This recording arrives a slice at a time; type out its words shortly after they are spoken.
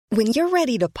When you're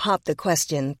ready to pop the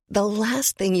question, the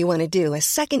last thing you want to do is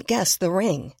second-guess the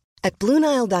ring. At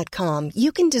BlueNile.com,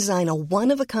 you can design a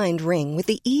one-of-a-kind ring with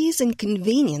the ease and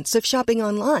convenience of shopping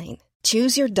online.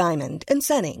 Choose your diamond and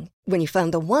setting. When you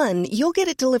find the one, you'll get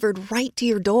it delivered right to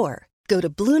your door. Go to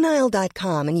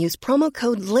BlueNile.com and use promo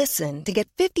code LISTEN to get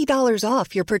 $50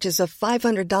 off your purchase of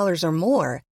 $500 or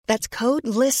more. That's code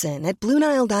LISTEN at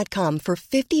BlueNile.com for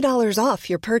 $50 off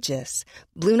your purchase.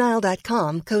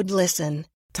 BlueNile.com, code LISTEN.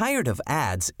 Tired of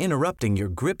ads interrupting your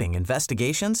gripping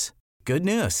investigations? Good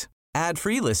news.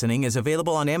 Ad-free listening is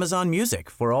available on Amazon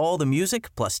Music for all the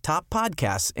music plus top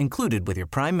podcasts included with your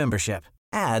Prime membership.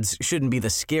 Ads shouldn't be the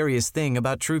scariest thing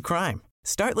about true crime.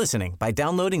 Start listening by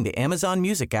downloading the Amazon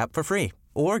Music app for free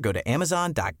or go to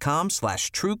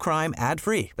amazon.com/truecrime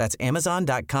ad-free. That's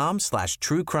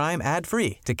amazon.com/truecrime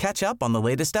ad-free to catch up on the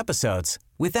latest episodes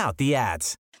without the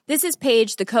ads. This is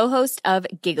Paige, the co-host of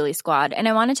Giggly Squad, and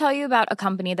I want to tell you about a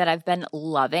company that I've been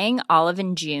loving,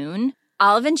 Olive & June.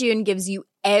 Olive & June gives you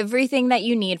everything that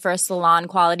you need for a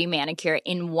salon-quality manicure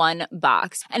in one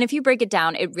box. And if you break it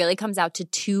down, it really comes out to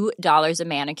 $2 a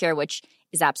manicure, which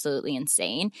is absolutely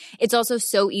insane. It's also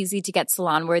so easy to get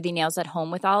salon-worthy nails at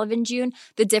home with Olive & June.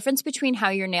 The difference between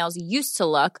how your nails used to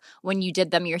look when you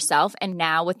did them yourself and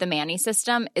now with the Mani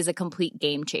system is a complete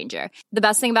game changer. The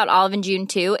best thing about Olive & June,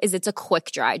 too, is it's a quick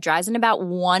dry. Dries in about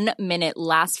 1 minute,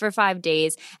 lasts for 5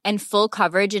 days, and full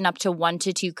coverage in up to 1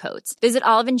 to 2 coats. Visit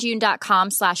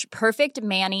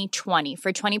oliveandjune.com/perfectmani20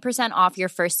 for 20% off your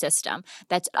first system.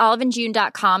 That's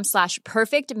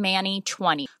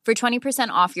oliveandjune.com/perfectmani20 for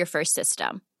 20% off your first system.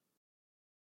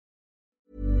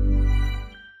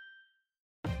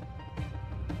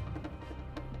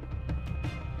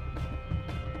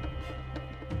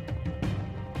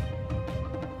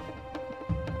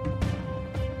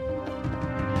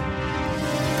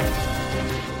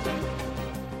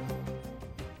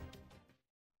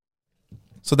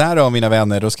 Så där då, mina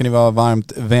vänner, då ska ni vara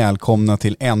varmt välkomna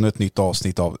till ännu ett nytt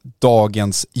avsnitt av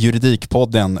dagens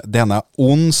Juridikpodden. Denna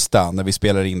onsdag när vi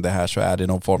spelar in det här så är det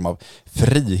någon form av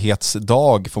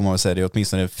frihetsdag, får man väl säga. Det är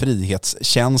åtminstone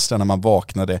frihetskänsla när man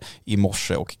vaknade i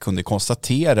morse och kunde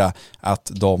konstatera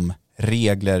att de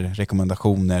regler,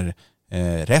 rekommendationer,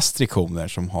 restriktioner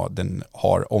som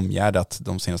har omgärdat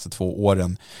de senaste 2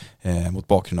 åren mot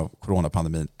bakgrund av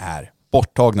coronapandemin är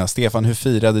borttagna. Stefan, hur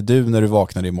firade du när du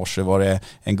vaknade i morse? Var det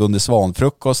en Gunde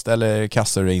Svan-frukost eller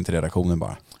kastade du dig in till redaktionen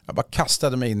bara? Jag bara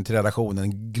kastade mig in till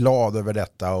redaktionen, glad över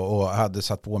detta, och hade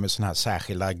satt på mig såna här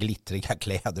särskilda glittriga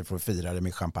kläder för att fira det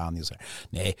med champagne och så här.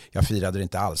 Nej, jag firade det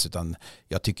inte alls, utan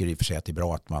jag tycker i och för sig att det är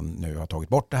bra att man nu har tagit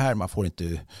bort det här. Man får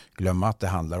inte glömma att det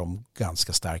handlar om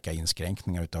ganska starka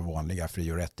inskränkningar av vanliga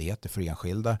fri- och rättigheter för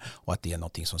enskilda, och att det är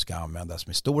något som ska användas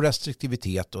med stor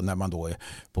restriktivitet, och när man då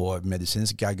på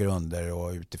medicinska grunder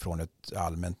och utifrån ett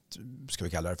allmänt, ska vi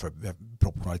kalla det för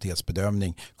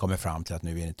proportionalitetsbedömning, kommer fram till att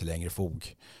nu är det inte längre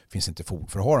finns inte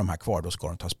fog för att ha de här kvar, då ska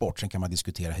de tas bort. Sen kan man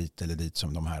diskutera hit eller dit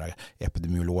som de här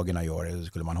epidemiologerna gör.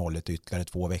 Skulle man hållit ytterligare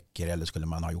 2 veckor eller skulle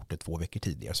man ha gjort det 2 veckor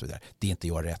tidigare? Så vidare. Det är inte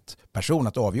jag rätt person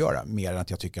att avgöra, mer än att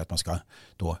jag tycker att man ska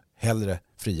då hellre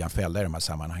fria än fälla i de här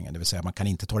sammanhangen. Det vill säga man kan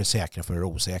inte ta det säkra för det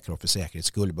osäkra och för säkerhets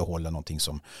skull behålla någonting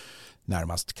som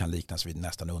närmast kan liknas vid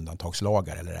nästan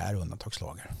undantagslagar eller är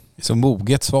undantagslagar. Så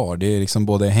moget svar, det är liksom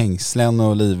både hängslen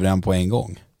och livrem på en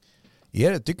gång.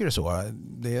 Tycker du så?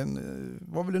 Det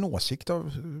var väl en åsikt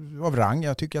av rang.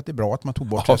 Jag tycker att det är bra att man tog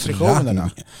bort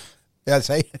restriktionerna. Jag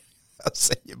säger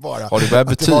bara. Har du börjat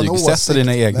betygsätta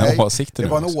dina egna åsikter? Det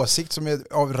var en åsikt som är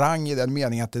av rang i den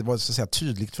meningen att det var så att säga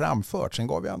tydligt framfört. Sen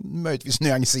gav jag möjligtvis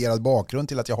nyanserad bakgrund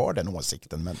till att jag har den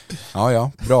åsikten. Men...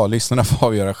 Ja, bra. Lyssnarna får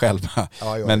avgöra själva.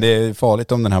 Men det är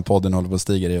farligt om den här podden håller på att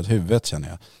stiga dig åt huvudet, känner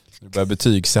jag. Du börjar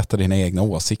betygsätta dina egna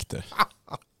åsikter.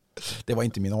 Det var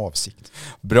inte min avsikt.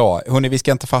 Bra. Hörrni, vi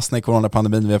ska inte fastna i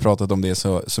coronapandemin. Vi har pratat om det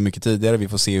så mycket tidigare. Vi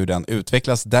får se hur den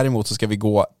utvecklas. Däremot så ska vi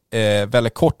gå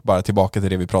väldigt kort bara tillbaka till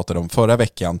det vi pratade om förra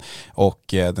veckan. Och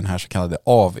den här så kallade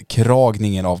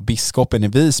avkragningen av biskopen i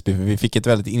Visby. Vi fick ett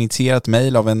väldigt initierat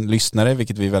mejl av en lyssnare,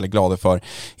 vilket vi är väldigt glada för,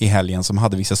 i helgen, som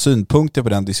hade vissa synpunkter på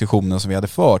den diskussionen som vi hade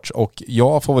fört. Och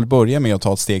jag får väl börja med att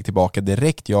ta ett steg tillbaka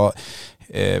direkt. Jag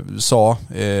sa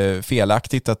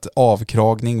felaktigt att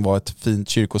avkragning var ett fint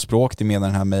kyrkospråk. Det menar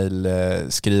den här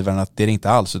mejlskrivaren att det är inte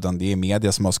alls, utan det är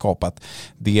media som har skapat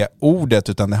det ordet,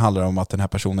 utan det handlar om att den här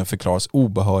personen förklaras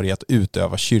obehörig att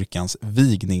utöva kyrkans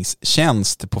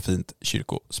vigningstjänst på fint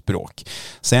kyrkospråk.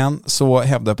 Sen så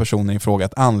hävdar personen i fråga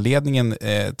att anledningen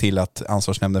till att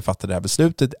ansvarsnämnden fattade det här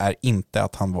beslutet är inte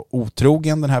att han var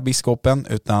otrogen, den här biskopen,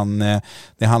 utan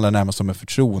det handlar närmast om en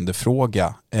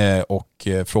förtroendefråga, och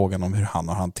och frågan om hur han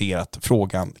har hanterat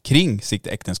frågan kring sitt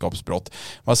äktenskapsbrott.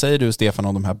 Vad säger du, Stefan,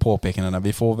 om de här påpekandena?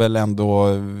 Vi får väl ändå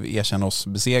erkänna oss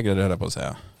besegrade, höll jag på att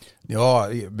säga. Ja,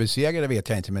 besegrade vet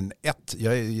jag inte, men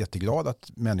jag är jätteglad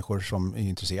att människor som är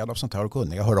intresserade av sånt här och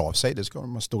kunniga hör av sig. Det ska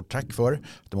de ha stort tack för,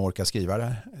 att de orkar skriva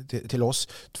det till oss.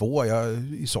 2, jag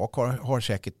i sak har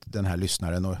säkert den här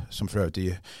lyssnaren, och som för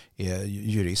övrigt är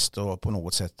jurist och på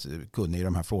något sätt kunnig i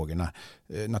de här frågorna,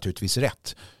 naturligtvis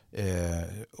rätt.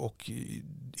 Och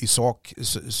i sak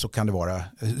så kan det vara,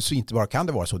 så inte bara kan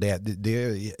det vara så, det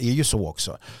är ju så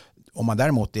också. Om man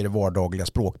däremot i det vardagliga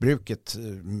språkbruket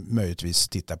möjligtvis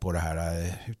tittar på det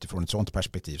här utifrån ett sådant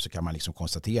perspektiv, så kan man liksom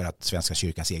konstatera att Svenska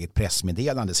kyrkans eget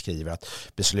pressmeddelande skriver att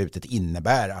beslutet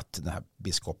innebär att den här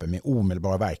biskopen med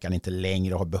omedelbar verkan inte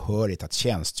längre har behörighet att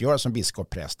tjänstgöra som biskop,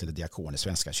 präst eller diakon i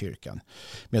Svenska kyrkan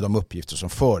med de uppgifter som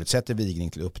förutsätter vigning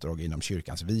till uppdrag inom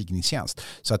kyrkans vigningstjänst.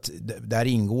 Så att där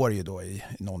ingår ju då i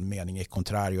någon mening i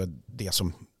contrario det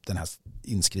som den här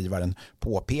inskrivaren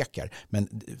påpekar. Men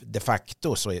de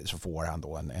facto så får han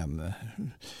då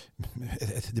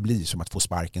det blir som att få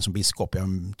sparken som biskop.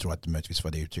 Jag tror att det möjligtvis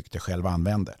var det uttryck det själv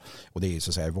använde. Och det är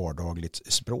så att säga vardagligt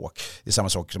språk. Det är samma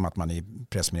sak som att man i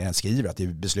pressmeddelandet skriver att i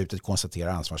beslutet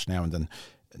konstaterar ansvarsnämnden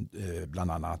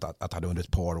bland annat att han under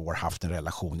ett par år haft en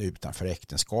relation utanför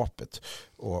äktenskapet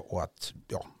och att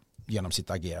genom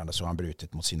sitt agerande så har han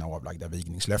brutit mot sina avlagda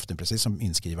vigningslöften, precis som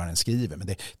inskrivaren skriver. Men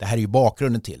det här är ju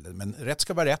bakgrunden till det. Men rätt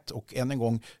ska vara rätt, och än en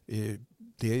gång,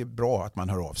 det är bra att man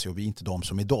hör av sig, och vi är inte de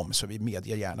som är de, så vi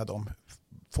medger gärna de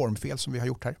formfel som vi har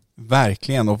gjort här.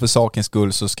 Verkligen, och för sakens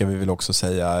skull så ska vi väl också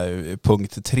säga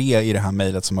punkt 3 i det här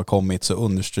mejlet som har kommit, så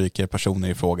understryker personer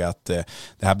i fråga att det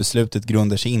här beslutet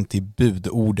grundar sig inte i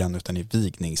budorden utan i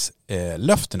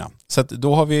vigningslöftena. Så att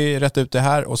då har vi rätt ut det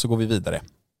här och så går vi vidare.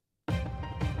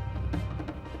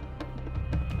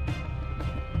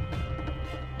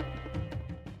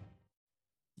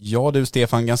 Ja du,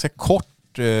 Stefan, ganska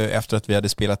kort efter att vi hade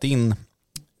spelat in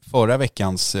förra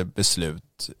veckans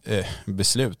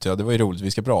beslut, ja det var ju roligt,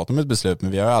 vi ska prata om ett beslut,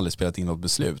 men vi har aldrig spelat in något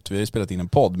beslut, vi har spelat in en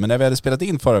podd, men när vi hade spelat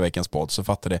in förra veckans podd så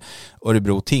fattade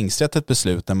Örebro tingsrätt ett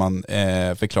beslut där man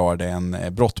förklarade en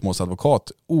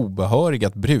brottmålsadvokat obehörig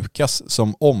att brukas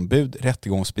som ombud,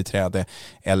 rättegångsbiträde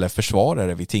eller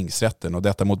försvarare vid tingsrätten, och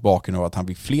detta mot bakgrund av att han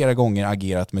vid flera gånger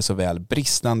agerat med såväl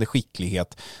bristande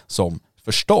skicklighet som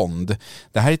förstånd.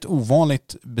 Det här är ett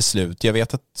ovanligt beslut. Jag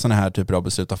vet att sådana här typer av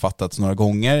beslut har fattats några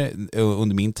gånger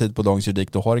under min tid på Dagens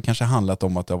Juridik. Då har det kanske handlat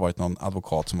om att det har varit någon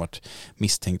advokat som varit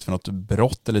misstänkt för något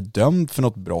brott eller dömd för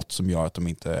något brott som gör att de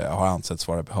inte har ansetts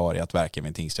vara behöriga att verka vid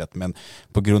en tingsrätt. Men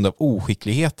på grund av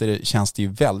oskickligheter känns det ju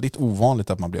väldigt ovanligt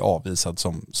att man blir avvisad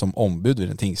som ombud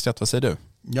vid en tingsrätt. Vad säger du?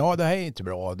 Ja, det här är inte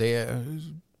bra.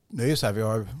 Det är ju så här, vi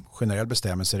har generell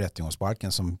bestämmelse i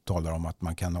rättegångsbalken som talar om att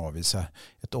man kan avvisa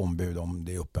ett ombud om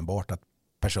det är uppenbart att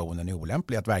personen är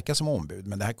olämplig att verka som ombud.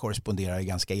 Men det här korresponderar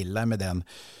ganska illa med den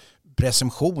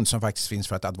presumtion som faktiskt finns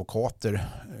för att advokater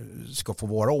ska få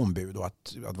vara ombud, och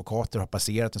att advokater har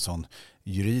passerat en sån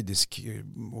juridisk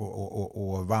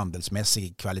och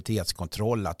vandelsmässig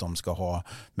kvalitetskontroll att de ska ha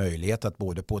möjlighet att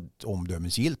både på ett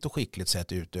omdömesgillt och skickligt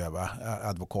sätt utöva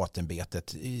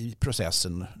advokatembetet i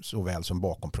processen såväl som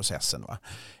bakom processen,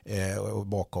 och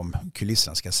bakom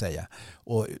kulissen ska jag säga.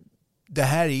 Och det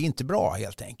här är inte bra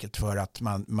helt enkelt, för att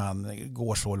man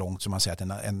går så långt som man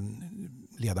säger att en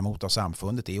ledamot av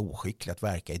samfundet är oskicklig att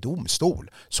verka i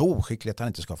domstol. Så oskickligt att han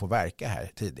inte ska få verka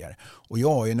här tidigare. Och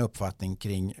jag har ju en uppfattning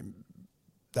kring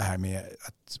det här med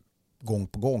att gång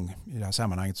på gång i det här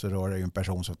sammanhanget så rör det ju en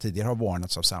person som tidigare har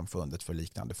varnats av samfundet för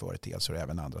liknande företeelser och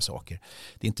även andra saker.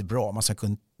 Det är inte bra.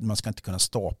 Man ska inte kunna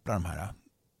stapla de här,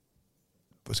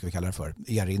 vad ska vi kalla det för,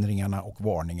 erinringarna och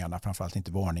varningarna, framförallt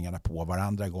inte varningarna på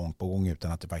varandra gång på gång,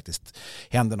 utan att det faktiskt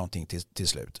händer någonting till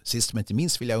slut. Sist men inte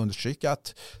minst vill jag understryka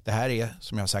att det här är,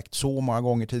 som jag har sagt så många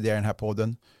gånger tidigare i den här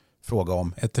podden, fråga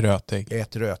om ett rötägg.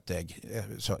 Ett rötägg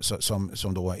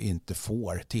som då inte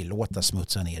får tillåta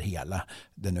smutsa ner hela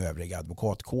den övriga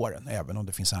advokatkåren, även om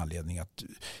det finns anledning att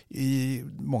i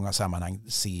många sammanhang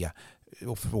se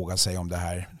och fråga sig om det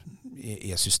här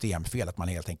är systemfel, att man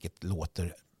helt enkelt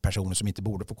låter personer som inte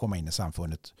borde få komma in i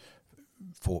samfundet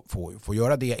få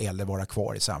göra det eller vara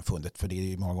kvar i samfundet, för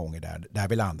det är många gånger där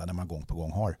vi landar när man gång på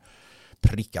gång har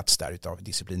prickats där av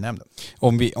disciplinnämnden.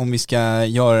 Om vi ska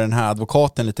göra den här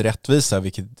advokaten lite rättvisa,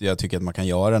 vilket jag tycker att man kan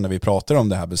göra när vi pratar om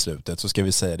det här beslutet, så ska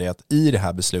vi säga det att i det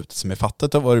här beslutet som är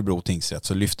fattat av Örebro tingsrätt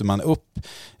så lyfter man upp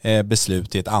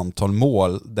beslut i ett antal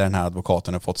mål där den här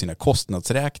advokaten har fått sina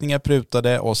kostnadsräkningar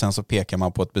prutade, och sen så pekar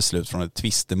man på ett beslut från ett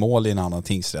tvistemål i en annan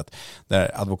tingsrätt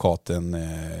där advokaten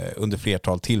under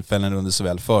flertal tillfällen under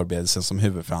såväl förberedelsen som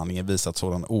huvudförhandlingen visat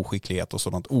sådan oskicklighet och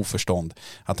sådant oförstånd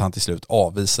att han till slut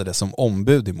avvisade som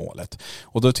ombud i målet.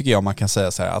 Och då tycker jag man kan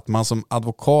säga så här att man som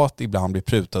advokat ibland blir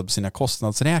prutad på sina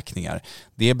kostnadsräkningar.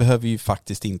 Det behöver ju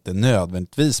faktiskt inte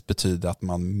nödvändigtvis betyda att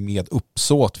man med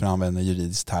uppsåt, för att använda en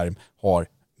juridisk term, har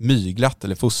myglat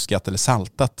eller fuskat eller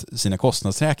saltat sina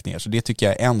kostnadsräkningar. Så det tycker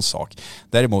jag är en sak.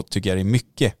 Däremot tycker jag det är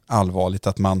mycket allvarligt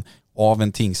att man av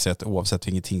en tingsrätt, oavsett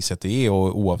vilken tingsrätt det är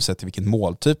och oavsett vilken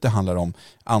måltyp det handlar om,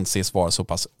 anses vara så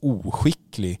pass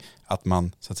oskicklig att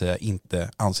man så att säga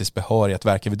inte anses behörig att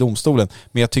verka vid domstolen.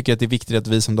 Men jag tycker att det är viktigt att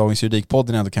vi som Dagens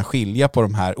Juridikpodden ändå kan skilja på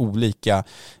de här olika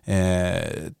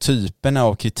typerna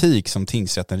av kritik som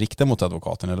tingsrätten riktar mot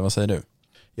advokaten, eller vad säger du?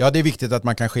 Ja, det är viktigt att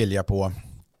man kan skilja på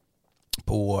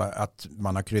att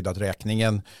man har kryddat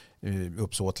räkningen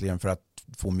uppsåtligen för att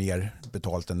få mer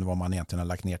betalt än vad man egentligen har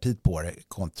lagt ner tid på det,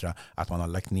 kontra att man har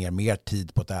lagt ner mer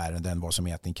tid på ett ärende än vad som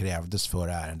egentligen krävdes för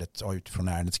ärendet utifrån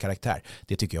ärendets karaktär.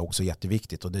 Det tycker jag också är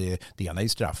jätteviktigt, och det ena är ju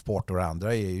straffbart och det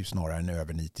andra är ju snarare en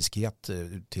övernitiskhet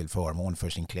till förmån för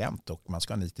sin klient, och man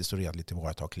ska nitiskt och redligt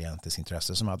tillvarata klientens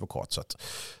intresse som advokat, så att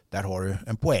där har du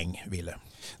en poäng, Ville.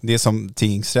 Det som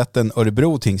tingsrätten,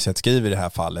 Örebro tingsrätt, skriver i det här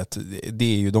fallet, det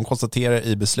är ju, de konstaterar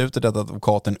i beslutet att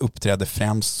advokaten uppträdde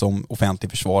främst som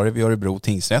offentlig försvarare vid Örebro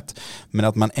tingsrätt, men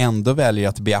att man ändå väljer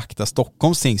att beakta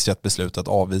Stockholms tingsrätt beslut att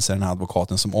avvisa den här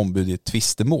advokaten som ombud i ett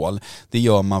tvistemål. Det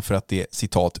gör man för att det,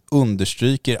 citat,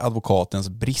 understryker advokatens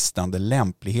bristande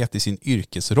lämplighet i sin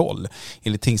yrkesroll.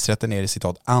 Enligt tingsrätten är det,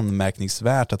 citat,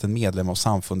 anmärkningsvärt att en medlem av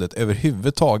samfundet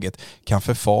överhuvudtaget kan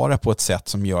förfara på ett sätt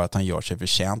som gör att han gör sig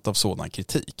förtjänt av sådan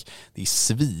kritik. Det är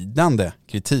svidande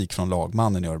kritik från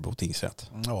lagmannen i Örebro tingsrätt.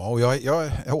 Ja, och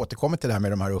jag återkommer till det här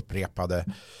med de här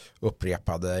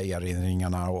upprepade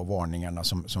erinringarna och varningarna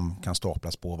som kan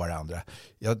staplas på varandra.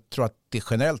 Jag tror att det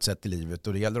generellt sett i livet,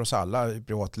 och det gäller oss alla i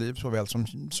privatliv såväl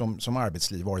som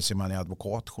arbetsliv, vare sig man är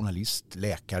advokat, journalist,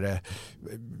 läkare,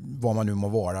 vad man nu må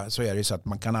vara, så är det så att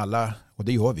man kan alla, och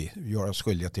det gör vi, göra oss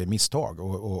skyldiga till misstag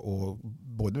och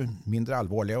både mindre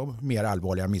allvarliga och mer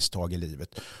allvarliga misstag i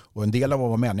livet. Och en del av att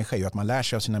vara människa är ju att man lär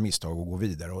sig av sina misstag och går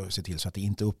vidare och ser till så att det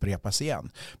inte upprepas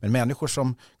igen. Men människor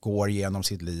som går igenom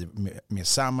sitt liv med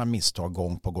samma misstag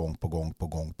gång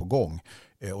på gång,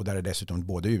 och där det dessutom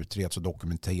både utreds och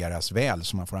dokumenteras väl,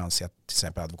 som man får anse att till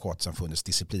exempel Advokatsamfundets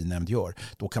disciplinnämnd gör,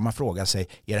 då kan man fråga sig,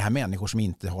 är det här människor som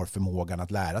inte har förmågan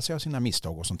att lära sig av sina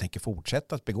misstag och som tänker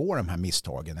fortsätta att begå de här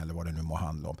misstagen, eller vad det nu må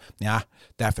handla om? Ja,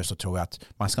 därför så tror jag att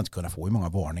man ska inte kunna få hur många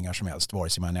varningar som helst, vare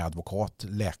sig man är advokat,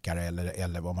 läkare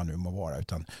eller vad man nu må vara,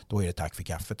 utan då är det tack för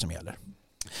kaffet som gäller.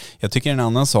 Jag tycker en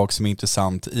annan sak som är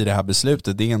intressant i det här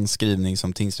beslutet, det är en skrivning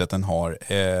som tingsrätten har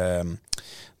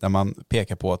där man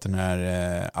pekar på att den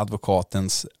här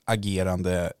advokatens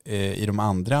agerande i de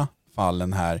andra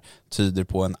fallen här tyder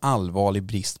på en allvarlig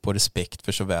brist på respekt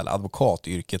för såväl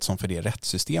advokatyrket som för det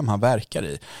rättssystem han verkar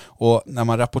i. Och när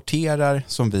man rapporterar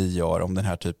som vi gör om den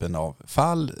här typen av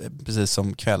fall, precis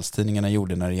som kvällstidningarna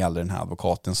gjorde när det gällde den här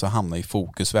advokaten, så hamnar ju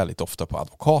fokus väldigt ofta på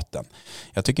advokaten.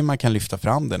 Jag tycker man kan lyfta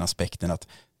fram den aspekten att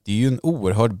det är ju en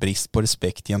oerhörd brist på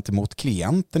respekt gentemot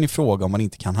klienten i fråga om man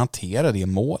inte kan hantera det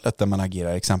målet där man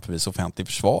agerar exempelvis offentlig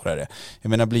försvarare. Jag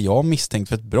menar, blir jag misstänkt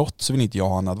för ett brott så vill inte jag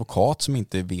ha en advokat som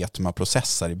inte vet hur man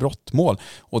processar i brottmål.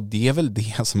 Och det är väl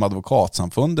det som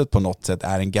Advokatsamfundet på något sätt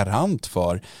är en garant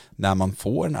för när man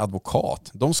får en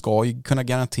advokat. De ska ju kunna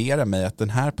garantera mig att den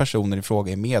här personen i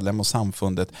fråga är medlem av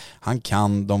samfundet. Han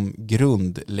kan de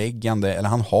grundläggande, eller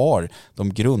han har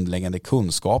de grundläggande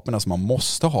kunskaperna som man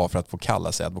måste ha för att få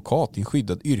kalla sig advokat. Det är en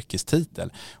skyddad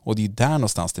yrkestitel. Och det är där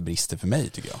någonstans det brister för mig,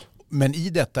 tycker jag. Men i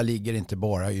detta ligger inte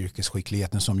bara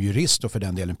yrkesskickligheten som jurist och för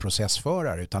den delen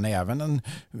processförare, utan även en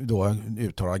då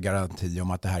uttalad garanti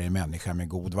om att det här är en människa med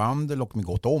god vandel och med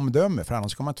gott omdöme, för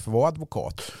annars kan man inte få vara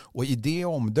advokat. Och i det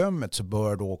omdömet så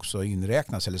bör då också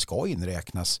inräknas, eller ska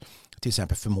inräknas, till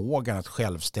exempel förmågan att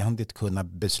självständigt kunna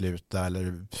besluta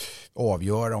eller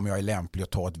avgöra om jag är lämplig att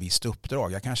ta ett visst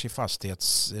uppdrag. Jag kanske är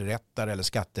fastighetsrättare eller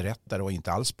skatterättare och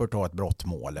inte alls bör ta ett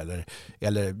brottmål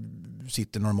eller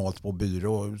sitter normalt på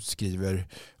byrå och skriver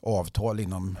avtal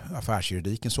inom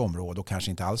affärsjuridikens område och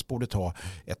kanske inte alls borde ta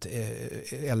ett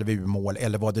LVU-mål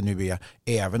eller vad det nu är,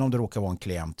 även om det råkar vara en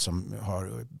klient som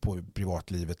har på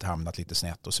privatlivet hamnat lite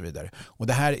snett och så vidare. Och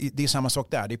det är samma sak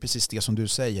där, det är precis det som du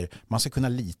säger. Man ska kunna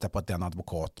lita på att den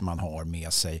advokat man har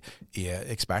med sig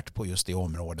är expert på just det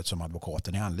området som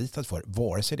advokaten är anlitad för,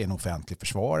 vare sig det är en offentlig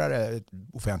försvarare, ett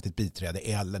offentligt biträde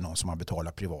eller någon som har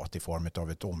betalat privat i form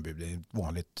av ett ombud,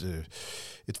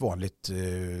 ett vanligt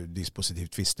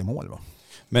dispositivt tvistemål. Va?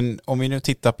 Men om vi nu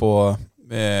tittar på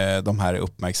de här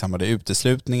uppmärksammade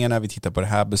uteslutningarna, vi tittar på det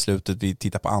här beslutet, vi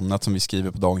tittar på annat som vi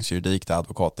skriver på Dagens Juridik där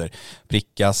advokater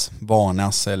prickas,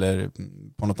 varnas eller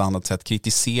på något annat sätt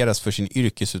kritiseras för sin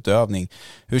yrkesutövning.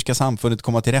 Hur ska samfundet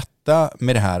komma till rätta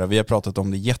med det här? Och vi har pratat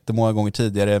om det jättemånga gånger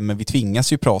tidigare, men vi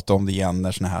tvingas ju prata om det igen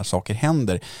när såna här saker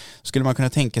händer. Skulle man kunna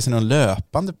tänka sig någon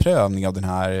löpande prövning av den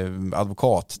här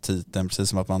advokattiteln, precis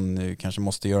som att man kanske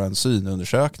måste göra en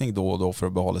synundersökning då och då för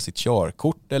att behålla sitt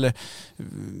körkort, eller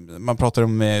man pratar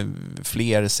om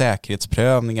fler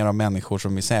säkerhetsprövningar av människor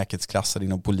som är säkerhetsklassade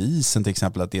inom polisen till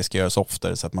exempel, att det ska göras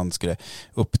oftare så att man skulle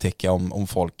upptäcka om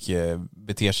folk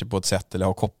beter sig på ett sätt eller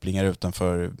har kopplingar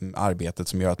utanför arbetet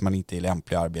som gör att man inte är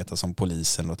lämplig att arbeta som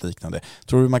polis eller något liknande.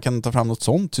 Tror du man kan ta fram något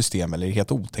sånt system eller är det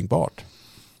helt otänkbart?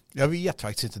 Jag vet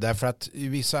faktiskt inte, därför att i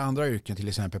vissa andra yrken, till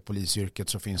exempel polisyrket,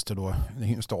 så finns det då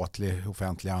en statlig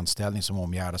offentlig anställning som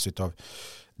omgärdas av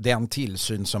den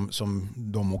tillsyn som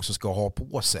de också ska ha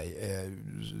på sig.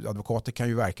 Advokater kan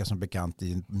ju verka som bekant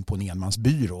på en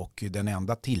enmansbyrå och den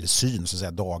enda tillsyn så att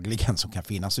säga, dagligen som kan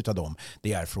finnas utav dem,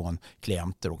 det är från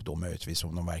klienter och då möjligtvis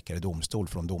om de verkar i domstol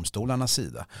från domstolarnas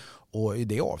sida. Och i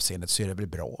det avseendet så är det väl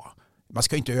bra. Man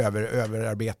ska inte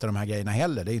överarbeta de här grejerna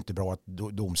heller. Det är inte bra att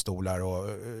domstolar och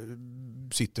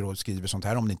sitter och skriver sånt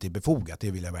här om det inte är befogat.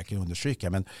 Det vill jag verkligen understryka.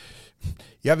 Men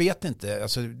jag vet inte.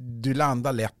 Alltså, du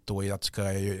landar lätt då i att det ska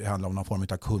handla om någon form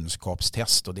av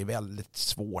kunskapstest. Och det är väldigt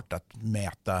svårt att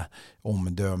mäta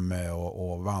omdöme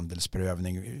och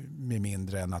vandelsprövning med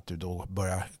mindre än att du då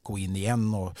börjar gå in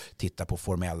igen och titta på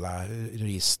formella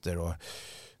register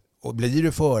och blir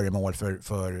du föremål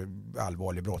för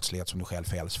allvarlig brottslighet som du själv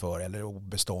fälls för eller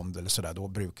obestånd eller sådär, då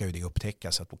brukar ju det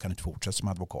upptäckas så att då kan du inte fortsätta som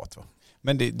advokat. Va?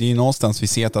 Men det är ju någonstans vi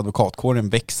ser att advokatkåren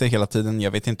växer hela tiden.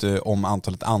 Jag vet inte om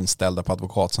antalet anställda på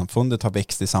advokatsamfundet har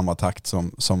växt i samma takt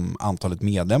som antalet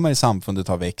medlemmar i samfundet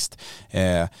har växt.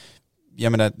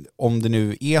 Jag menar, om det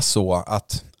nu är så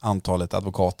att antalet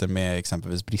advokater med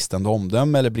exempelvis bristande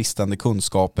omdöme eller bristande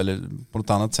kunskap eller på något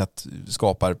annat sätt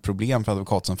skapar problem för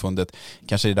advokatsamfundet,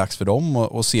 kanske det är dags för dem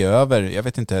att se över, jag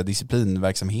vet inte,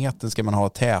 disciplinverksamheten. Ska man ha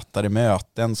tätare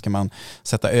möten? Ska man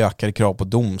sätta ökade krav på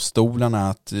domstolarna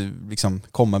att liksom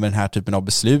komma med den här typen av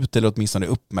beslut eller åtminstone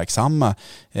uppmärksamma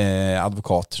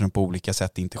advokater som på olika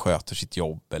sätt inte sköter sitt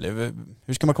jobb? Eller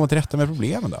hur ska man komma till rätta med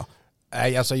problemen då?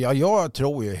 Alltså, jag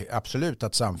tror ju absolut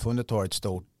att samfundet har ett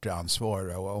stort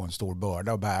ansvar och en stor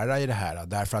börda att bära i det här.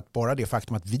 Därför att bara det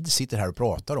faktum att vi sitter här och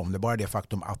pratar om det, bara det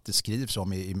faktum att det skrivs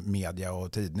om i media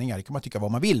och tidningar, det kan man tycka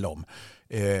vad man vill om.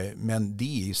 Men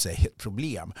det är ju sig ett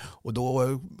problem. Och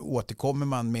då återkommer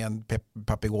man med en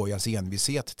papegojas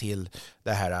envishet till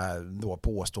det här då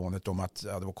påståendet om att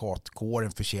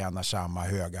advokatkåren förtjänar samma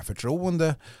höga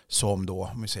förtroende som då,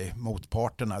 om vi säger,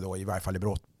 motparterna då, i varje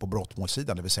fall på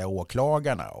brottmålssidan, det vill säga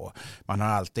åklagarna. Och man har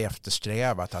alltid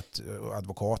eftersträvat att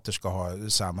advokater ska ha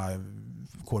samma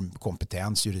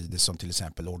kompetens juridiskt som till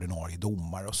exempel ordinarie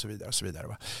domare och så vidare. Och så vidare,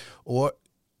 va? Och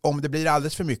om det blir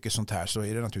alldeles för mycket sånt här så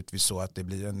är det naturligtvis så att det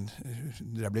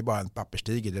blir bara en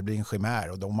papperstiger, det blir en chimär,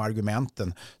 och de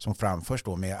argumenten som framförs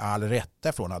då med all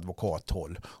rätta från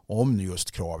advokathåll om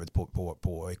just kravet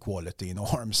på equality in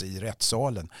arms i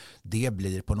rättssalen, det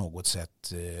blir på något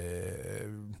sätt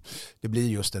det blir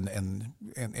just en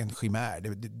chimär.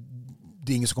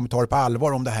 Det är ingen som kommer ta det på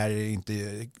allvar om det här är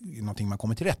inte någonting man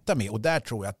kommer till rätta med. Och där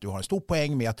tror jag att du har en stor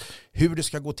poäng med att hur det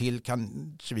ska gå till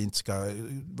kanske vi inte ska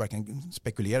varken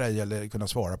spekulera i eller kunna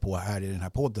svara på här i den här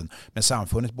podden. Men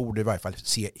samfundet borde i varje fall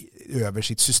se över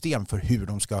sitt system för hur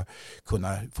de ska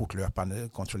kunna fortlöpande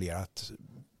kontrollera att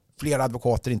fler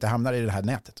advokater inte hamnar i det här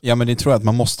nätet. Ja, men det tror jag att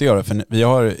man måste göra, för vi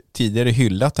har tidigare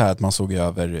hyllat det här att man såg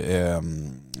över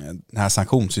det här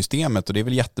sanktionssystemet, och det är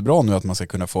väl jättebra nu att man ska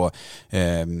kunna få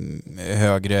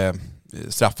högre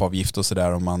straffavgift och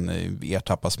sådär om man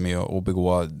ertappas med att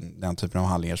begå den typen av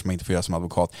handlingar som man inte får göra som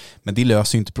advokat. Men det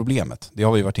löser ju inte problemet. Det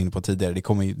har vi varit inne på tidigare.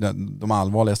 De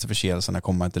allvarligaste förseelserna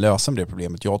kommer man inte lösa med det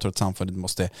problemet. Jag tror att samfundet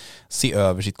måste se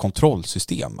över sitt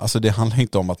kontrollsystem. Alltså det handlar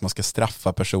inte om att man ska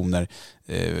straffa personer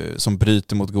som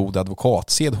bryter mot god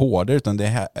advokatsed hårdare, utan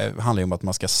det handlar om att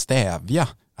man ska stävja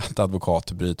att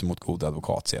advokater bryter mot god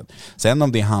advokatsed. Sen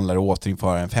om det handlar om att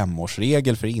återinföra en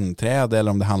 5-årsregel för inträde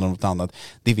eller om det handlar om något annat,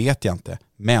 det vet jag inte.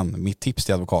 Men mitt tips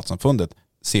till Advokatsamfundet,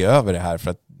 se över det här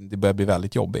för att det börjar bli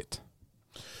väldigt jobbigt.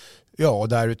 Ja, och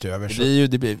därutöver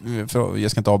så...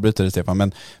 Jag ska inte avbryta det,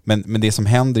 Stefan, men det som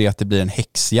händer är att det blir en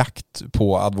häxjakt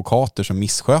på advokater som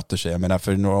missköter sig. Jag menar,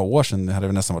 för några år sedan hade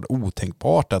det nästan varit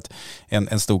otänkbart att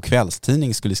en stor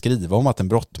kvällstidning skulle skriva om att en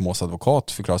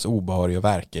brottmålsadvokat förklaras obehörig att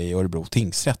verka i Örebro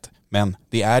tingsrätt. Men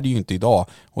det är det ju inte idag,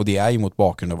 och det är ju mot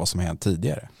bakgrund av vad som hänt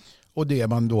tidigare. Och det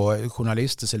man då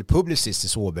journalistiskt eller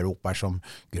publicistiskt åberopar som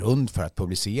grund för att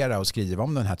publicera och skriva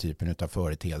om den här typen av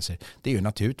företeelser, det är ju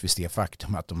naturligtvis det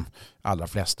faktum att de allra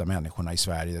flesta människorna i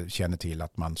Sverige känner till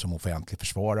att man som offentlig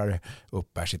försvarare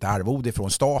uppbär sitt arvode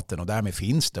från staten, och därmed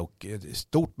finns det och ett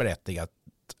stort berättigat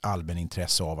allmän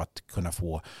intresse av att kunna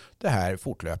få det här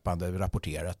fortlöpande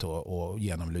rapporterat och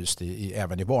genomlyst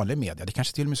även i vanlig media. Det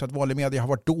kanske till och med så att vanlig media har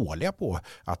varit dåliga på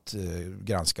att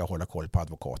granska och hålla koll på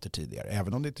advokater tidigare.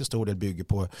 Även om det till stor del bygger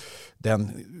på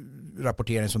den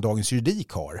rapportering som Dagens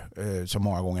Juridik har, som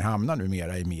många gånger hamnar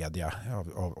numera i media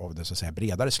av det så att säga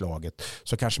bredare slaget,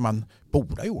 så kanske man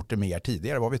borde ha gjort det mer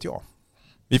tidigare, vad vet jag.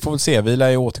 Vi får väl se, vi lär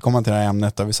ju återkomma till det här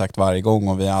ämnet, har vi sagt varje gång,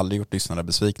 och vi har aldrig gjort lyssnare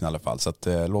besvikna i alla fall. Så att,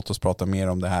 låt oss prata mer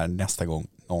om det här nästa gång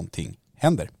någonting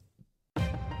händer.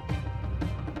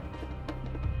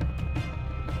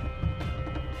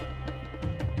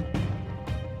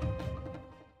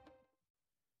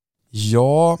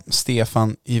 Ja,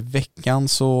 Stefan, i veckan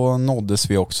så nåddes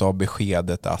vi också av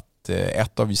beskedet att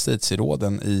ett av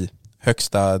justitieråden i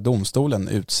Högsta domstolen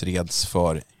utreds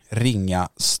för ringa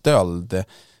stöld.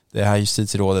 Det här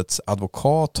justitierådets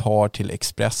advokat har till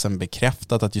Expressen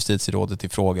bekräftat att justitierådet i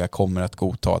fråga kommer att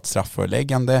godta ett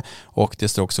strafföreläggande, och det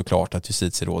står också klart att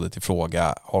justitierådet i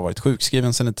fråga har varit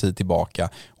sjukskriven sedan en tid tillbaka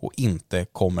och inte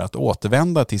kommer att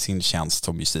återvända till sin tjänst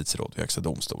som justitieråd i Högsta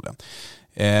domstolen.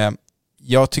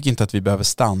 Jag tycker inte att vi behöver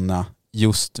stanna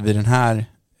just vid den här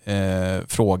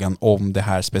frågan om det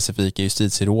här specifika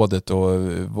justitierådet och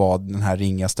vad den här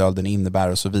ringa stölden innebär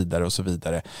och så vidare och så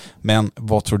vidare. Men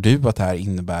vad tror du att det här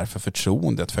innebär för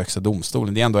förtroendet för Högsta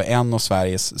domstolen? Det är ändå en av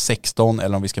Sveriges 16,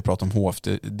 eller om vi ska prata om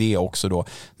HFD också då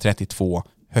 32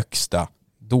 högsta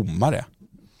domare.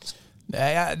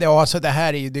 Nej, alltså det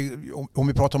här är ju, om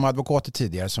vi pratar om advokater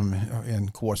tidigare, som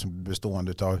en kår som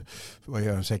bestående av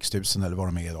 6 000 eller vad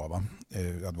de är idag, va?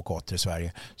 Advokater i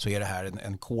Sverige, så är det här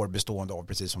en kår bestående av,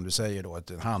 precis som du säger då,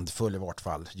 en handfull i vart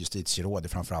fall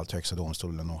justitieråd, framförallt Högsta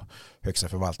domstolen och Högsta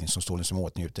förvaltningsdomstolen, som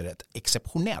åtnjuter ett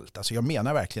exceptionellt, alltså jag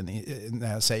menar verkligen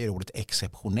när jag säger ordet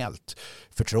exceptionellt,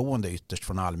 förtroende ytterst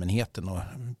från allmänheten och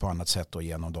på annat sätt då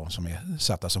genom de som är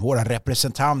satta som våra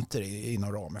representanter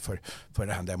inom ramen för den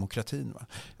här demokratin. Va?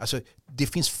 Alltså det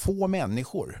finns få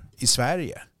människor i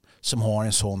Sverige som har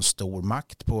en sån stor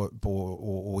makt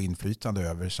och inflytande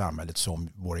över samhället som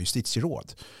våra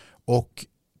justitieråd. Och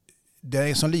det är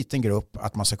en sån liten grupp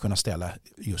att man ska kunna ställa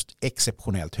just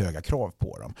exceptionellt höga krav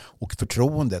på dem. Och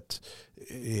förtroendet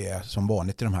är som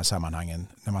vanligt i de här sammanhangen.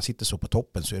 När man sitter så på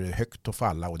toppen så är det högt att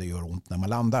falla och det gör ont när man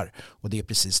landar. Och det är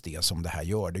precis det som det här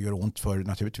gör. Det gör ont för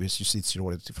naturligtvis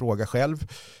justitierådet i fråga själv.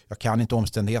 Jag kan inte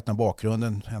omständigheterna och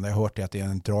bakgrunden. Det enda jag har hört är att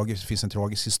det finns en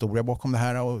tragisk historia bakom det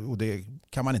här, och det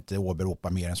kan man inte åberopa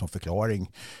mer än som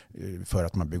förklaring för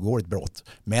att man begår ett brott.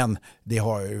 Men det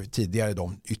har tidigare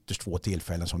de ytterst få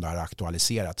tillfällen som det har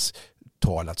aktualiserats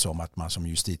talats om att man som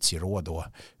justitieråd då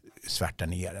svärta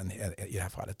ner i det här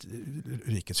fallet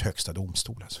rikets högsta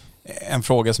domstol. Alltså. En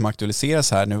fråga som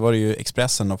aktualiseras här, nu var det ju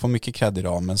Expressen och får mycket cred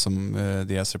idag, men som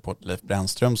deras reporter Leif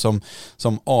Brännström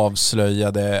som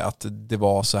avslöjade att det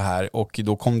var så här, och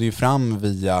då kom det ju fram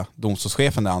via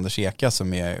domstolschefen Anders Eka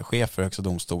som är chef för Högsta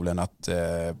domstolen att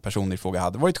personer i fråga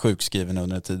hade varit sjukskriven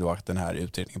under en tid då att den här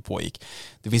utredningen pågick.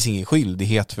 Det finns ingen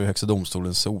skyldighet för Högsta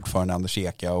domstolens ordförande Anders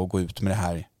Eka att gå ut med det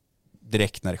här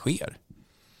direkt när det sker.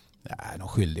 Nej, någon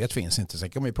skyldighet finns inte. Sen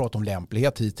kan vi prata om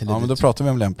lämplighet hit eller men då pratar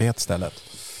vi om lämplighet istället.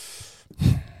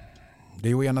 Det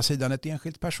är å ena sidan ett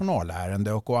enskilt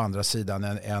personalärende och å andra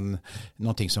sidan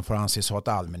någonting som får anses ha ett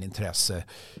allmänintresse.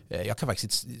 Jag kan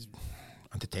faktiskt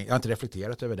Jag har inte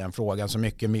reflekterat över den frågan så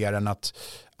mycket mer än att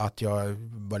jag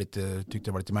tyckte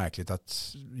det var lite märkligt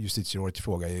att justitierådet i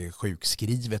fråga är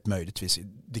sjukskrivet möjligtvis.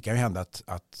 Det kan ju hända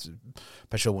att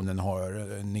personen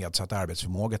har nedsatt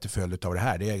arbetsförmåga till följd av det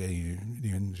här. Det är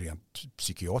ju en rent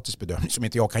psykiatrisk bedömning som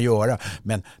inte jag kan göra.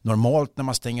 Men normalt när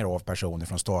man stänger av personer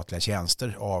från statliga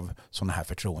tjänster av sådana här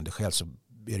förtroendeskäl så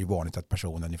är det vanligt att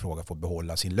personen i fråga får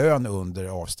behålla sin lön under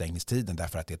avstängningstiden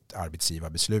därför att det är ett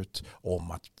arbetsgivarbeslut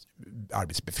om att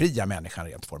arbetsbefria människan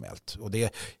rent formellt. Och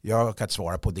jag kan inte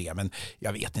svara på det, men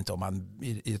jag vet inte om man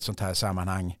i ett sånt här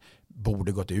sammanhang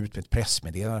borde gått ut med ett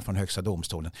pressmeddelande från Högsta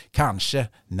domstolen. Kanske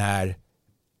när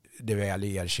det väl är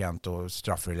erkänt och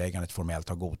strafföreläggandet formellt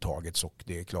har godtagits och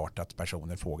det är klart att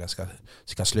personen i fråga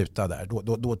ska sluta där.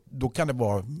 Då kan det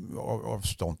vara av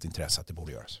stort intresse att det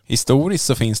borde göras. Historiskt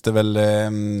så finns det väl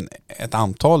ett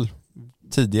antal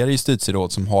tidigare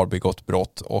justitieråd som har begått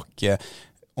brott och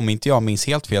om inte jag minns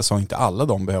helt fel så har inte alla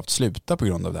de behövt sluta på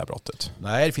grund av det här brottet.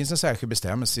 Nej, det finns en särskild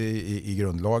bestämmelse i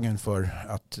grundlagen för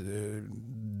att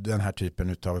den här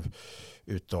typen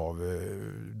utav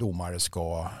domare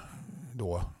ska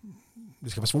då det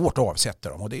ska vara svårt att avsätta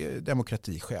dem och det är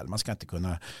demokratiskäl. Man ska inte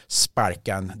kunna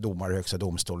sparka en domare i Högsta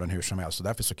domstolen hur som helst och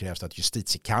därför så krävs det att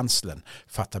justitiekanslern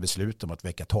fattar beslut om att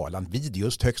väcka talan vid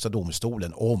just Högsta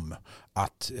domstolen om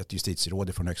att ett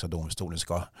justitieråd från Högsta domstolen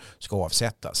ska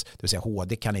avsättas. Det vill säga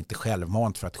HD kan inte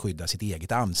självmant för att skydda sitt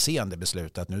eget anseende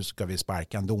besluta att nu ska vi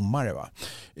sparka en domare. Va?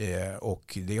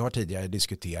 Och det har tidigare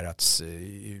diskuterats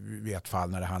i ett fall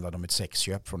när det handlade om ett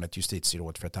sexköp från ett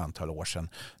justitieråd för ett antal år sedan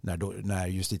när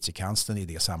justitiekanslern i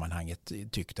det sammanhanget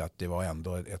tyckte att det var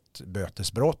ändå ett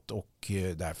bötesbrott och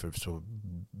därför så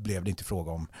blev det inte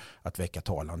fråga om att väcka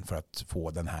talan för att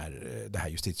få det här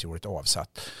justitierådet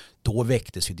avsatt. Då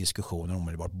väcktes ju diskussionen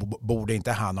omedelbart. Borde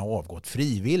inte han ha avgått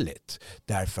frivilligt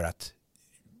därför att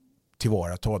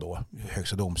tillvarata då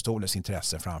Högsta domstolens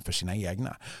intressen framför sina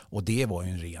egna. Och det var ju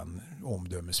en ren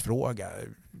omdömesfråga.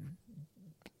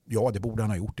 Ja, det borde han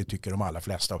ha gjort. Det tycker de allra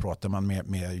flesta. Och pratar man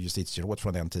med justitieråd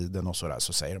från den tiden och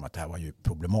så säger de att det här var ju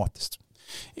problematiskt.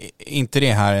 Inte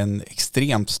det här en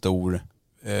extremt stor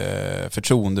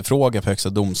förtroendefråga på Högsta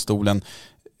domstolen,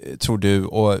 tror du?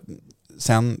 Och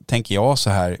sen tänker jag så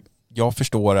här, jag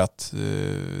förstår att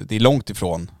det är långt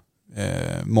ifrån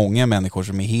många människor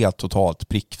som är helt totalt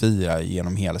prickfria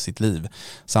genom hela sitt liv.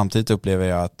 Samtidigt upplever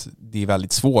jag att det är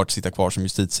väldigt svårt att sitta kvar som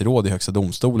justitieråd i Högsta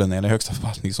domstolen eller Högsta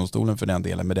förvaltningsdomstolen för den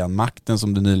delen med den makten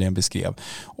som du nyligen beskrev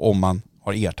om man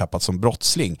har ertappats som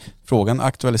brottsling. Frågan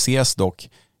aktualiseras dock,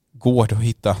 går det att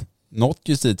hitta något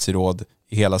justitieråd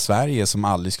i hela Sverige som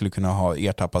aldrig skulle kunna ha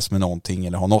ertappats med någonting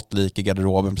eller ha något lik i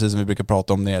garderoben, precis som vi brukar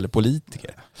prata om när det gäller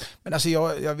politiker? Men alltså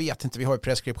jag vet inte, vi har ju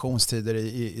preskriptionstider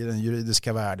i den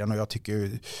juridiska världen och jag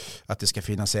tycker att det ska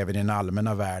finnas även i den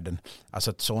allmänna världen.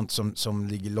 Alltså ett sånt som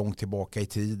ligger långt tillbaka i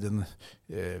tiden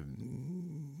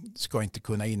ska inte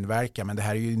kunna inverka, men det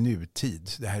här är ju nutid.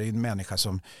 Det här är en människa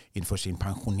som inför sin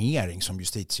pensionering som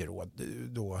justitieråd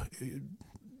då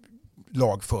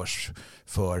lagförs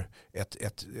för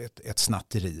ett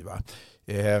snatteri. Va?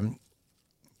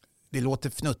 Det låter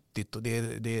fnuttigt och det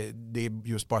är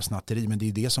just bara snatteri, men det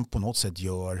är det som på något sätt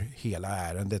gör hela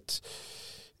ärendet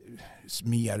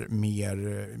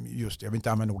mer just, jag vill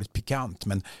inte använda ordet pikant,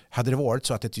 men hade det varit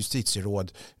så att ett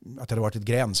justitieråd, att det hade varit ett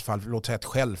gränsfall, låt säga ett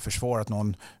självförsvar, att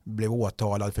någon blev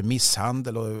åtalad för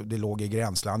misshandel och det låg i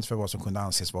gränsland för vad som kunde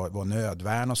anses vara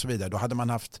nödvärn och så vidare, då hade man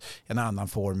haft en annan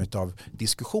form av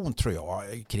diskussion, tror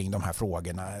jag, kring de här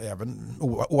frågorna, även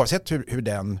oavsett hur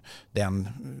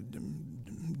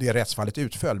det rättsfallet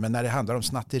utföll. Men när det handlar om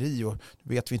snatteri och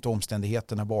vet vi inte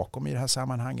omständigheterna bakom i det här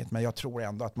sammanhanget, men jag tror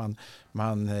ändå att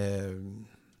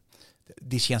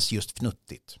det känns just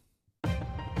fnuttigt.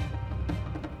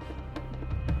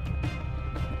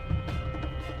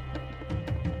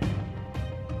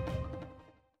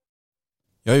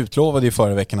 Jag utlovade ju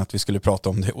förra veckan att vi skulle prata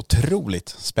om det otroligt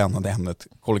spännande ämnet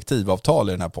kollektivavtal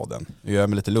i den här podden. Vi gör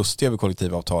mig lite lustig över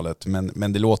kollektivavtalet,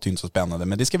 men det låter ju inte så spännande.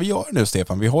 Men det ska vi göra nu,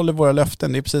 Stefan. Vi håller våra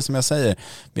löften. Det är precis som jag säger.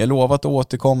 Vi har lovat att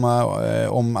återkomma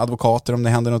om advokater om det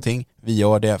händer någonting. Vi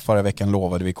gör det. Förra veckan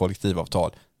lovade vi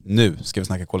kollektivavtal. Nu ska vi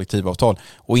snacka kollektivavtal,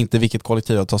 och inte vilket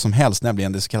kollektivavtal som helst,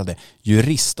 nämligen det så kallade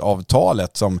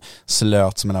juristavtalet som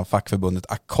slöts mellan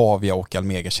fackförbundet Akavia och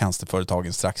Almega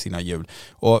tjänsteföretagen strax innan jul.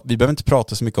 Och vi behöver inte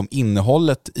prata så mycket om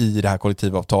innehållet i det här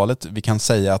kollektivavtalet. Vi kan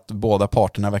säga att båda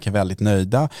parterna verkar väldigt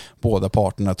nöjda. Båda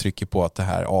parterna trycker på att det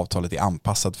här avtalet är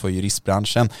anpassat för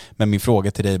juristbranschen. Men min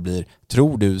fråga till dig blir,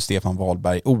 tror du, Stefan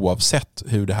Wahlberg, oavsett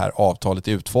hur det här avtalet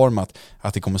är utformat,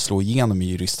 att det kommer slå igenom i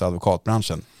jurist- och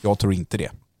advokatbranschen? Jag tror inte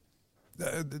det.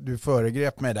 Du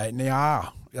föregrep mig där. Ja,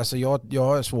 alltså jag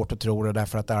har svårt att tro det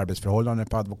därför att arbetsförhållanden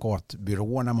på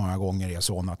advokatbyråerna många gånger är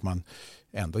sådana att man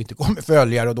ändå inte kommer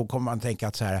följa det, och då kommer man tänka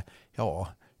att så här, ja,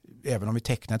 även om vi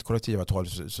tecknar ett kollektivavtal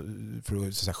för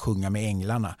att, så att sjunga med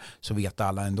änglarna, så vet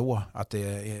alla ändå att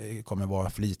det kommer vara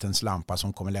flitens lampa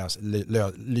som kommer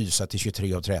lysa till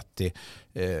 23.30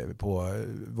 på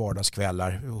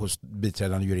vardagskvällar hos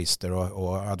biträdande jurister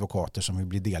och advokater som vill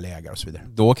bli delägare och så vidare.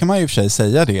 Då kan man ju för sig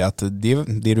säga det att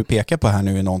det du pekar på här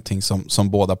nu är någonting som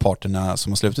båda parterna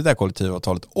som har slutit det här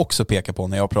kollektivavtalet också pekar på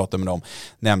när jag pratar med dem,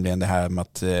 nämligen det här med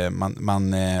att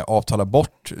man avtalar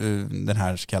bort den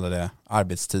här så kallade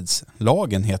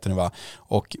arbetstidslagen heter det, va?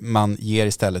 Och man ger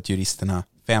istället juristerna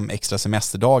 5 extra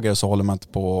semesterdagar, och så håller man inte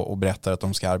på och berättar att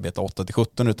de ska arbeta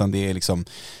 8-17, utan det är liksom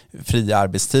fri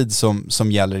arbetstid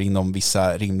som gäller inom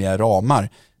vissa rimliga ramar.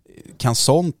 Kan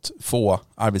sånt få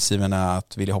arbetsgivarna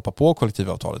att vilja hoppa på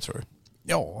kollektivavtalet, tror du?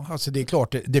 Ja, alltså det är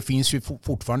klart, det finns ju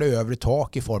fortfarande övre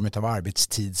tak i form av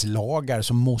arbetstidslagar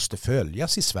som måste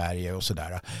följas i Sverige och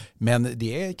sådär. Men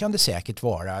det kan det säkert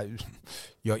vara.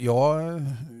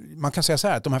 Man kan säga så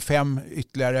här att de här 5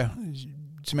 ytterligare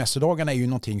semesterdagarna är ju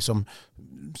någonting som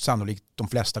sannolikt de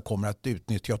flesta kommer att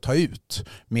utnyttja och ta ut,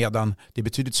 medan det är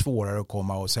betydligt svårare att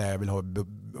komma och säga jag vill ha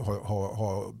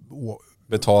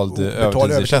betald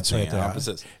övertidsersättning. Ja,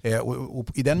 precis.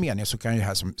 Och i den meningen så kan ju det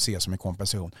här ses som en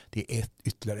kompensation. Det är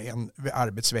ytterligare en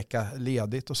arbetsvecka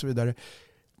ledigt och så vidare.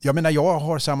 Jag menar, jag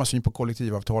har samma syn på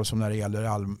kollektivavtal som när det gäller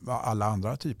alla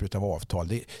andra typer av avtal.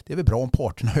 Det är väl bra om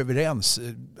parterna är överens,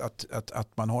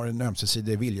 att man har en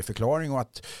ömsesidig viljeförklaring och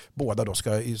att båda då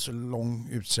ska i så lång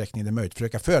utsträckning det är möjligt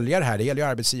försöka följa det här. Det gäller ju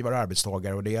arbetsgivare och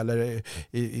arbetstagare, och det gäller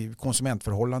i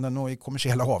konsumentförhållanden och i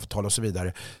kommersiella avtal och så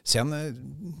vidare. Sen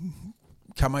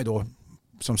kan man ju då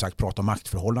som sagt prata om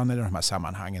maktförhållanden i de här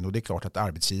sammanhangen, och det är klart att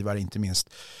arbetsgivare, inte minst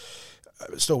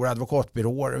stora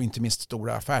advokatbyråer och inte minst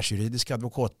stora affärsjuridiska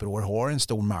advokatbyråer, har en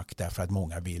stor makt därför att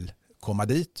många vill komma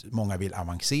dit, många vill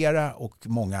avancera och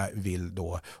många vill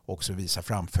då också visa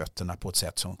framfötterna på ett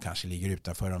sätt som kanske ligger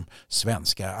utanför de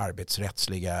svenska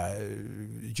arbetsrättsliga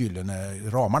gyllene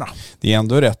ramarna. Det är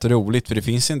ändå rätt roligt, för det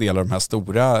finns en del av de här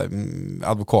stora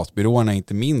advokatbyråerna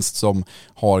inte minst som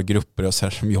har grupper och så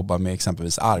här som jobbar med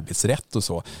exempelvis arbetsrätt och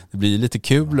så. Det blir lite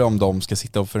kul om de ska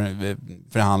sitta och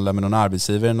förhandla med någon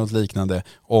arbetsgivare eller något liknande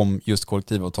om just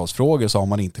kollektivavtalsfrågor, så har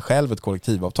man inte själv ett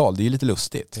kollektivavtal. Det är lite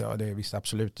lustigt. Ja, det är visst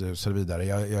absolut så vidare.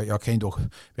 Jag kan ju då,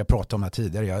 vi har pratat om det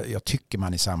tidigare, jag tycker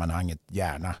man i sammanhanget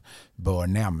gärna bör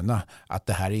nämna att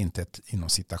det här är inte ett inom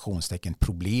citationstecken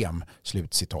problem,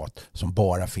 slutcitat, som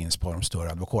bara finns på de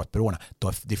större advokatbyråerna.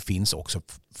 Det finns också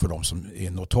för de som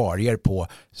är notarier på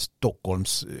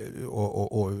Stockholms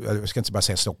och jag ska inte bara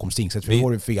säga Stockholms tingsrätt, för det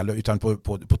vore fel, utan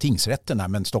på tingsrätterna,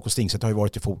 men Stockholms tingsrätt har ju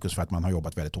varit i fokus för att man har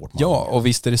jobbat väldigt hårt med. Ja, och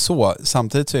visst är det så.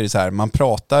 Samtidigt så är det så här, man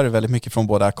pratar väldigt mycket från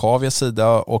både Akavias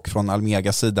sida och från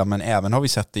Almegas sida, men även har vi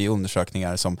sett det i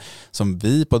undersökningar som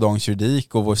vi på Dagens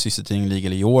Juridik och vår systertidning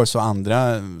Legal i år och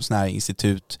andra såna här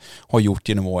institut har gjort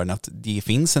genom åren, att det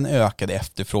finns en ökad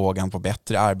efterfrågan på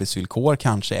bättre arbetsvillkor,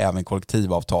 kanske även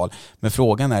kollektivavtal. Men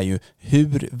frågan är ju,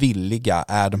 hur villiga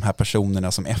är de här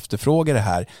personerna som efterfrågar det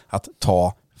här att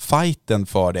ta fighten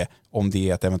för det, om det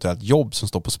är ett eventuellt jobb som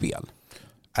står på spel?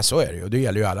 Ja, så är det ju. Det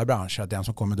gäller ju alla branscher, att den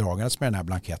som kommer dragandes med den här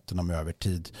blanketten om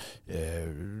övertid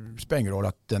spelar ingen roll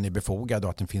att den är befogad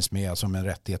och att den finns med som en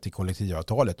rättighet i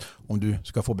kollektivavtalet. Om du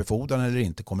ska få befordran eller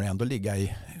inte kommer ändå ligga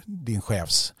i din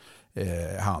chefs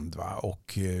hand, va?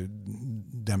 Och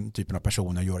den typen av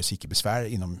personer gör sig icke besvär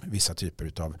inom vissa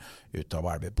typer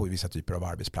på vissa typer av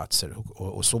arbetsplatser,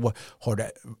 och så har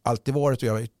det alltid varit, och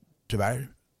jag är tyvärr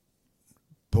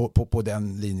på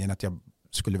den linjen att jag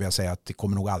skulle vilja säga att det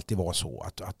kommer nog alltid vara så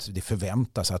att det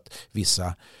förväntas att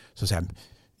vissa så att säga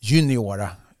juniora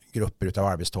grupper av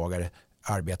arbetstagare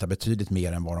arbetar betydligt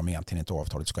mer än vad de egentligen inte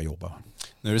avtalet ska jobba.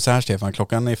 Nu är det så här, Stefan,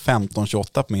 klockan är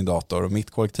 15.28 på min dator och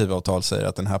mitt kollektivavtal säger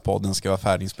att den här podden ska vara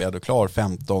färdiginspelad och klar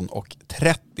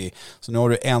 15.30. Så nu har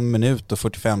du 1 minut och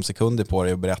 45 sekunder på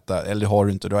dig att berätta, eller har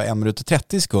du inte, du har 1 minut och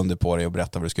 30 sekunder på dig att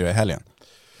berätta vad du ska göra i helgen.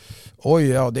 Oj,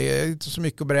 ja, det är inte så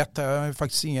mycket att berätta. Jag har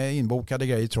faktiskt inga inbokade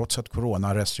grejer trots att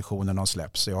coronarestriktionerna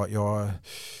släpps. Jag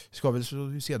ska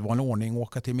väl i sedvanlig ordning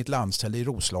åka till mitt landställe i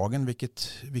Roslagen,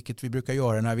 vilket vi brukar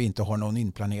göra när vi inte har någon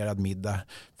inplanerad middag,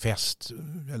 fest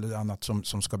eller annat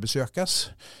som ska besökas.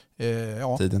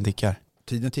 Ja.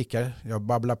 Tiden tickar. Jag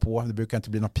babblar på. Det brukar inte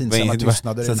bli några pinsamma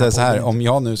tystnader. Så här, om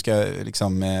jag nu ska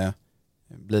liksom,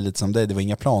 bli lite som dig, det var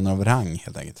inga planer av rang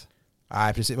helt enkelt.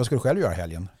 Nej, precis. Vad ska du själv göra i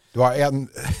helgen? Du har 1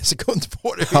 sekund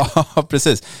på dig. Ja,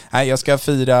 precis. Nej, jag ska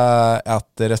fira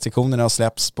att restriktionerna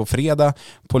släpps på fredag.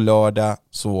 På lördag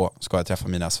så ska jag träffa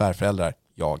mina svärföräldrar.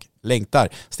 jag längtar.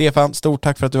 Stefan, stort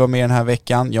tack för att du var med den här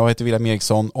veckan. Jag heter William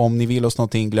Eriksson. Om ni vill oss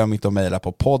någonting, glöm inte att mejla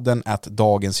på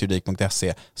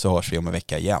podden@dagensjuridik.se, så hörs vi om en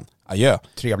vecka igen. Adjö.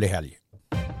 Trevlig helg.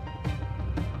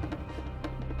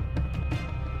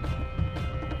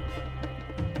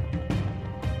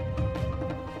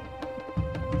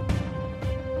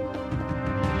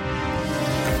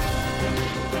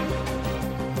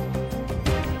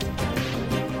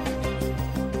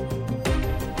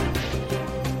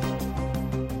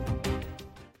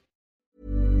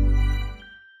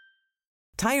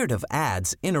 Tired of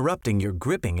ads interrupting your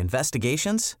gripping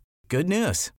investigations? Good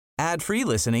news. Ad-free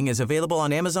listening is available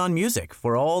on Amazon Music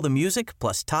for all the music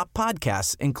plus top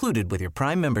podcasts included with your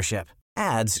Prime membership.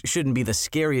 Ads shouldn't be the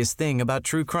scariest thing about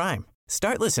true crime.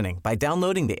 Start listening by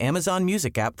downloading the Amazon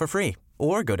Music app for free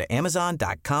or go to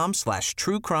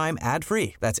amazon.com/truecrime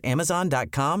ad-free. That's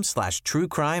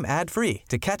amazon.com/truecrime ad-free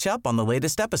to catch up on the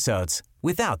latest episodes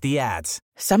without the ads.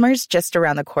 Summer's just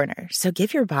around the corner, so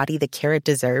give your body the care it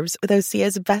deserves with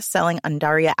Osea's best-selling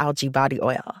Undaria Algae Body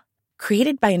Oil.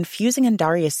 Created by infusing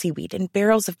Undaria seaweed in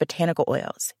barrels of botanical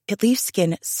oils, it leaves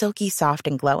skin silky, soft,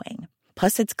 and glowing.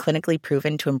 Plus, it's clinically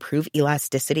proven to improve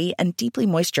elasticity and deeply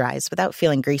moisturize without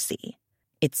feeling greasy.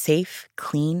 It's safe,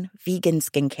 clean, vegan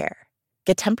skincare.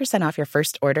 Get 10% off your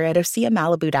first order at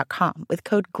OseaMalibu.com with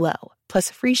code GLOW, plus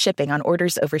free shipping on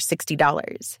orders over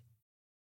 $60.